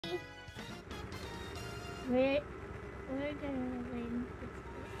We're gonna win.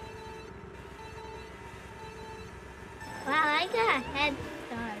 Wow, I got a head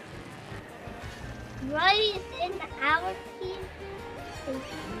start. Roy is in our team.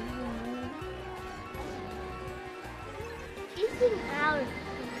 She's in our team.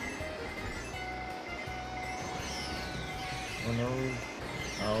 Oh no.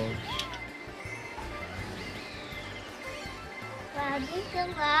 Ouch. Wow, there's a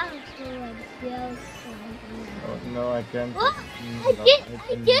lot of build. Oh no, I can't. Oh, No, I just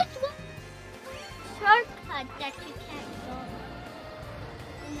went shortcut that you can't go.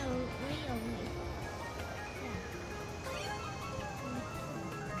 No, really.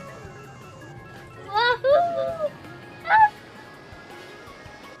 Wahoo! Ah!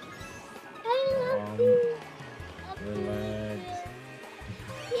 I love you. Relax.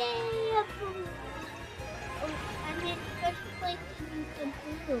 Yay! Oh, I'm in first place in the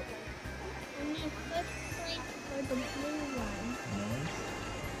blue. I'm in first place for the blue one. Nice.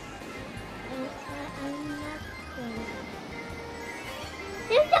 I'm not good.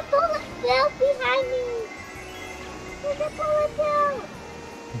 There's a bullet bill behind me! There's a bullet bill!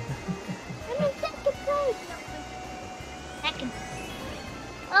 I'm in second place! Second.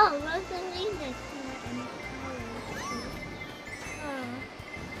 Oh, Rosalina's not in oh.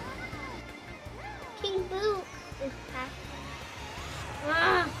 King Boo is passing.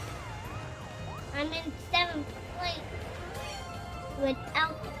 Ah! I'm in 7th place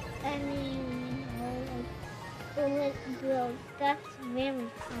without any bullet bills. That's very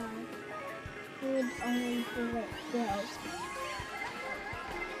hard. With only bullet bills.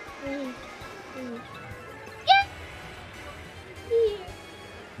 Please. Yes! Here.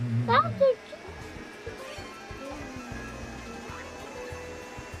 Bowser.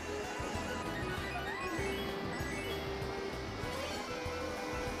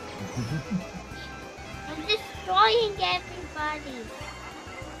 I'm destroying everybody.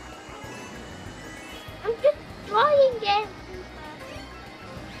 I'm destroying everybody.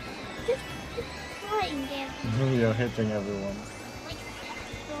 Just destroying everybody. You're hitting everyone. Like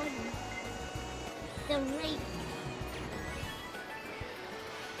destroying. The race.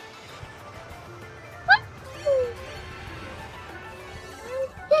 What? I'm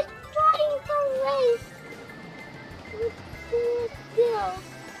destroying the race. With bullet bills.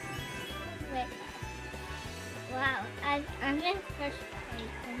 Wait. Wow, I'm in first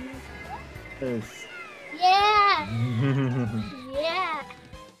place. Yes. Yeah! Yeah!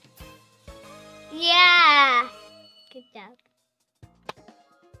 Yeah! Good job.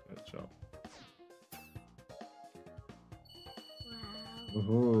 Good job. Wow.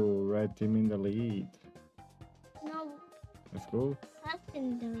 Ooh, red team in the lead. No, Let's go. us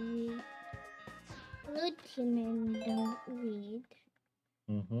in the lead. Blue team in the lead.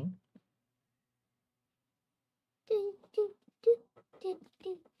 Mm-hmm. Do, do, do, do,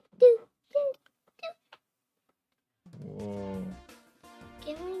 do, do, do. Whoa.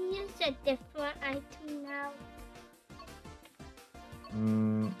 Can we use a different item now?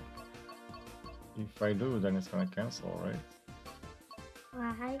 If I do, then it's gonna cancel, right?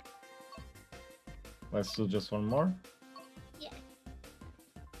 Why? Let's do just one more. Yeah.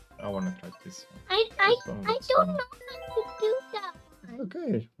 I wanna try this one. I This one looks don't fun. know how to do that one.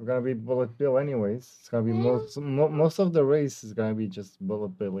 Okay, we're gonna be bullet bill anyways. It's gonna be most of the race is gonna be just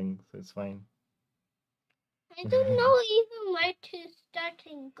bullet billing, so it's fine. I don't know even where to start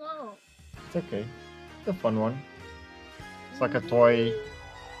and go. It's okay. It's a fun one. It's like a toy.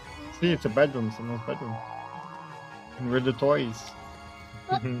 See, it's a bedroom, someone's bedroom. And we're the toys.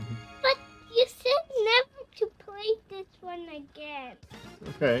 But you said never to play this one again.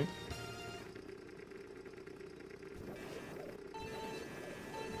 Okay.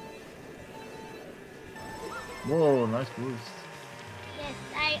 Whoa, nice boost. Yes,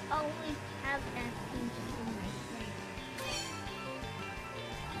 I always have that feature in my friend.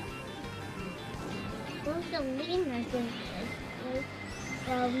 Rosalina's in this place.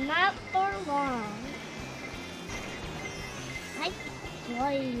 Well, not for long. I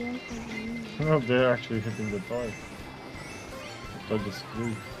destroy Rosalina. Oh, they're actually hitting the toy. The toy just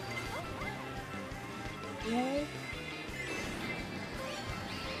flew. Really?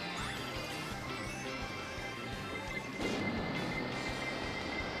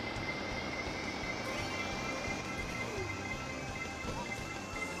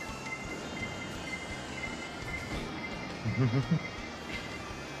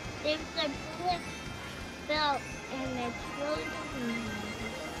 There's a bullet belt and it's Rosalina.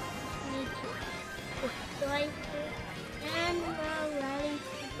 Need to destroy her and we're ready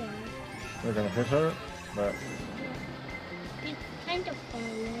to go. We're gonna hit her, but You kind of far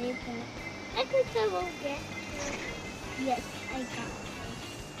away, but I think I will get her. Yes, I got her.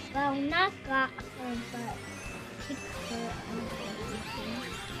 Well, not got her, but kicked her out of the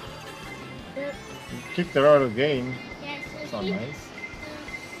game. You kicked her out of the game. Yes, so That's not she, nice.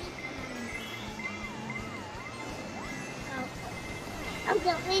 Oh,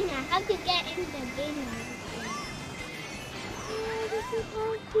 Galena, how to get in the game?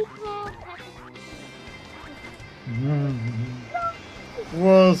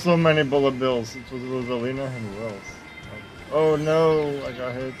 Whoa, so many bullet bills. It was Rosalina and who else? Oh no, I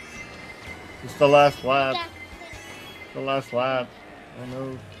got hit. It's the last lap. The last lap. Oh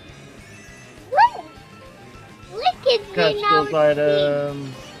no. Lick is Catch in our those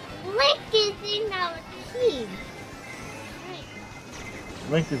items. team. Lick is in our team.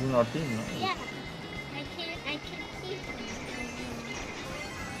 Link is in our team, no? Yeah. I can see him.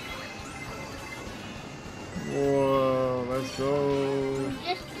 Whoa, let's go.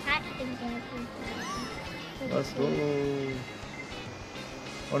 Just catching them. Let's go.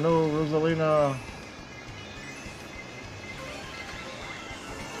 Oh no, Rosalina.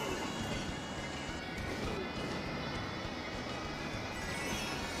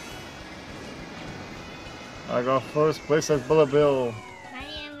 I got first place at Bullet Bill. I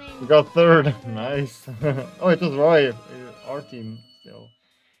am in. We got third. Nice. Oh, it was Roy. Our team still.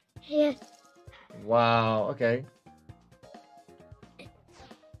 Yes. Wow. Okay.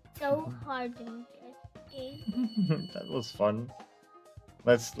 So hard in this game. That was fun.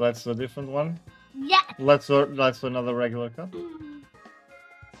 Let's do a different one. Yes. Let's do another regular cup.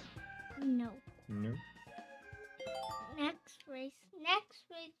 No. No. Next race. Next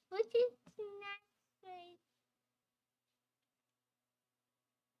race. What is the next race?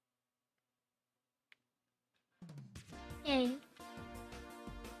 Okay.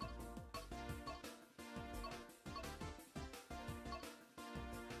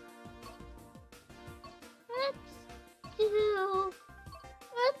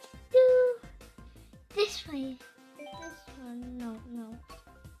 Let's do this way. This one. No.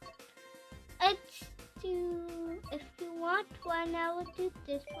 Let's do, if you want one, I will do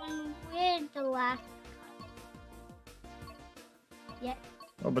this one. We're the last one. Yes.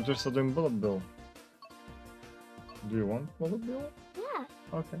 Oh, but you're still doing Bullet Bill. Do you want Bullet Bill? Yeah.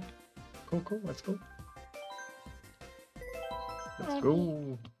 Okay. Cool. Let's go. Let's Okay.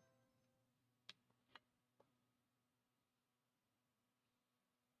 go.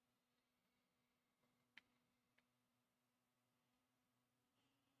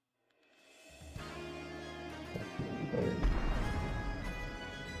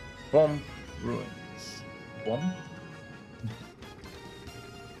 Bomb ruins. Bomb?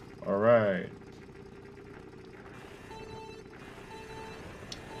 Alright.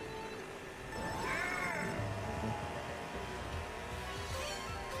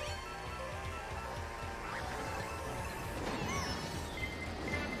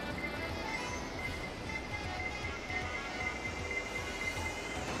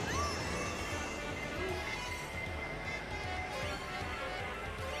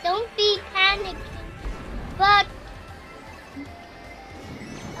 Don't be panicking. But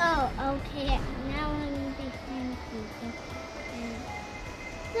okay. Now I'm be panicking.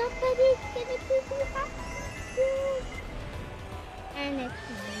 Somebody's gonna be happy. And it's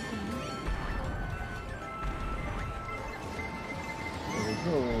amazing. There we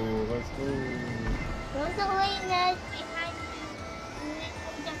go. Let's go. Rosalina's behind you. And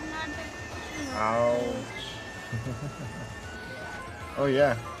there's another. Ouch. Oh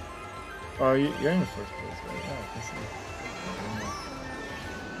yeah. Oh, you're in the first place, right? Yeah, I can see.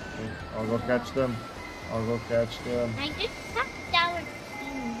 Okay, I'll go catch them. I just tapped our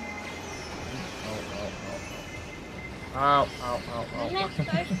team. Ow. I'm in first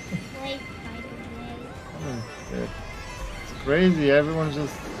place, by the way. I'm in fifth. It's crazy. Everyone's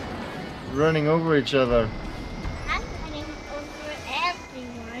just running over each other. I'm running over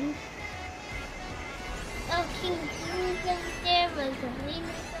everyone. Oh, King King's over there,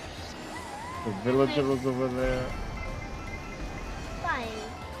 Rosalina. The villager was over there. Bye.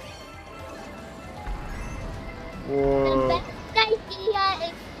 Whoa. The best idea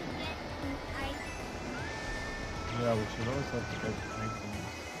is to get some ice. Yeah, we should always have to get items.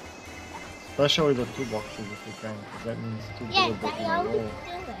 Especially the 2 boxes if we can, because that means 2 Yes, bullet bills in I a always row.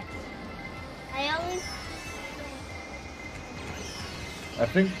 do it. I always I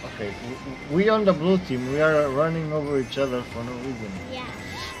think, okay, we on the blue team, we are running over each other for no reason. Yeah.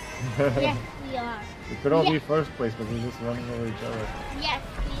 Yes, we are. We could all be first place, but we're just running over each other. Yes,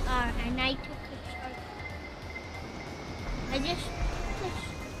 we are. And I took a short. I just took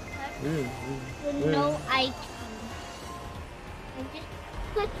a short with no item. I just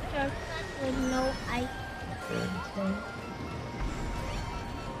put shortcut with no ice. Okay, it's fine.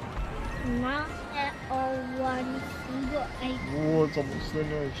 Not at all one single ice. Oh, it's almost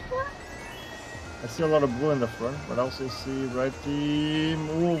finished. I see a lot of blue in the front, but I also see red team.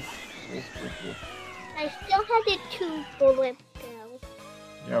 Oof. Oof. I still had the 2 bullet bills.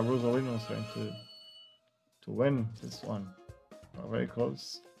 Yeah, Rosalino's trying to win this one. Not very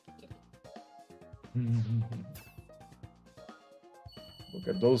close. Look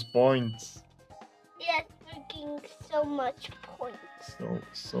at those points. Yes, we're getting so much points.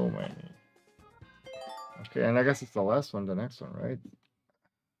 So many. Okay, and I guess it's the last one, the next one, right?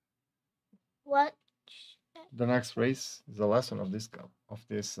 What? The next race is the last one of this cup, of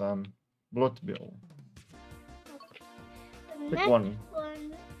this blood bill. Okay. The Pick next one.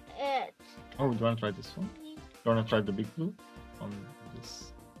 is... Oh, do you want to try this one? Do you want to try the big blue on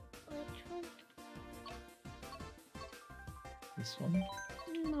this? Which one? This one?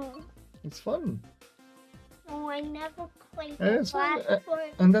 No. It's fun. No, I never played And the it's fun, last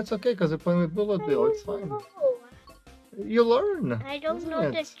one. and that's okay because you're playing with bullet bill. It's fine. No. You learn. I don't isn't know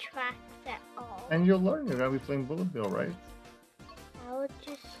it? the tracks at all. And you'll learn. You're gonna be playing bullet bill, right? I'll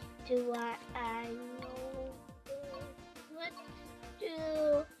just do what I know. Let's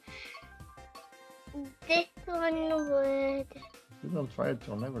do this one would. If you don't try it,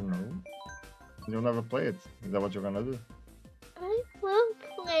 you'll never know. You'll never play it. Is that what you're gonna do? I will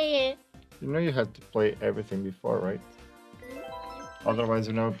play it. You know you had to play everything before, right? Otherwise,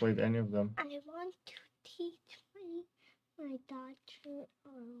 you never played any of them. I want to teach my daughter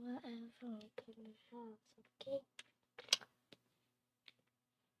or whatever I'm gonna have, okay?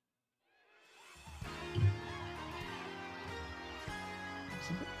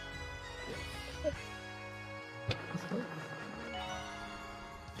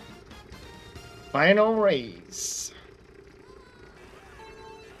 Final race.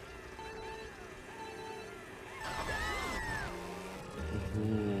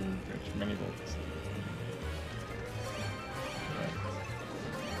 Ooh, catch many volts.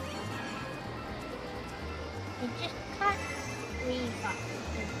 I just got 3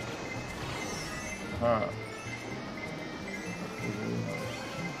 boxes. Ah.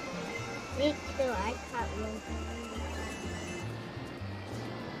 Me too, I caught one.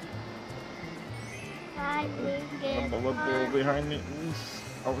 The bullet bill behind me.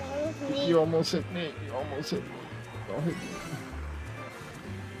 Ouch. You almost hit me. Don't hit me.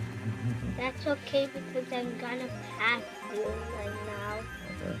 That's okay because I'm gonna pass you right now.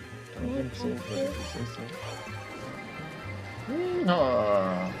 Okay. I don't think so, but if you say so.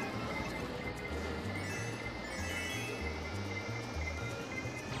 Ah.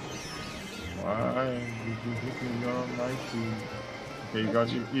 Why did you hit me? You're on my team. Okay,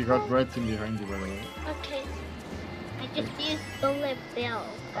 you got red team behind you, by the way. Okay. I just used bullet bill.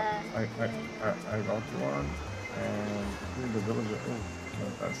 I got one, and the villager. Oh,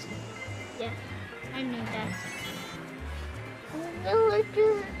 can't pass you. Yeah, I knew that. The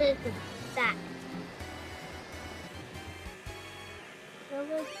villager is that.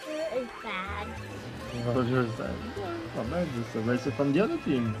 Villager is bad. Villager is bad. Not bad. Just a racer from the other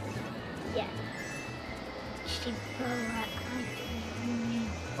team. Yeah. She blew her eye.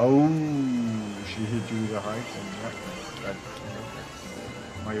 Oh, she hit you with a high thing. Yeah, that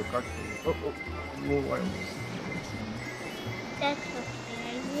Mario Kart. Oh, I almost. That's okay.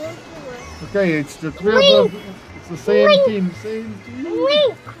 I knew you were. Okay, it's the three of them. It's the same team. Same team.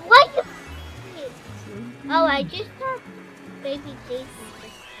 Link, what? Oh, I just saw baby Daisy.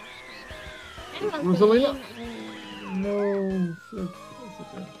 Rosalina? No, that's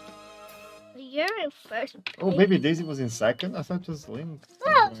okay. You're in first place. Oh, baby Daisy was in second? I thought it was Link.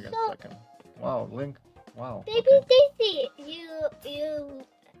 Oh, Second. Wow, Link. Wow. Baby Okay. Daisy,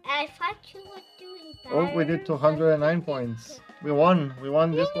 I thought you were doing better. Oh, we did 209 points. We won. We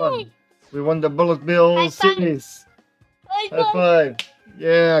won this one. We won the Bullet Bill series. High five.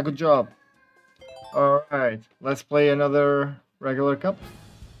 Yeah, good job. Alright, let's play another regular cup.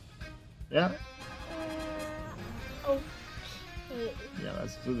 Yeah? Okay. Yeah,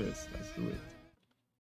 let's do this. Let's do it.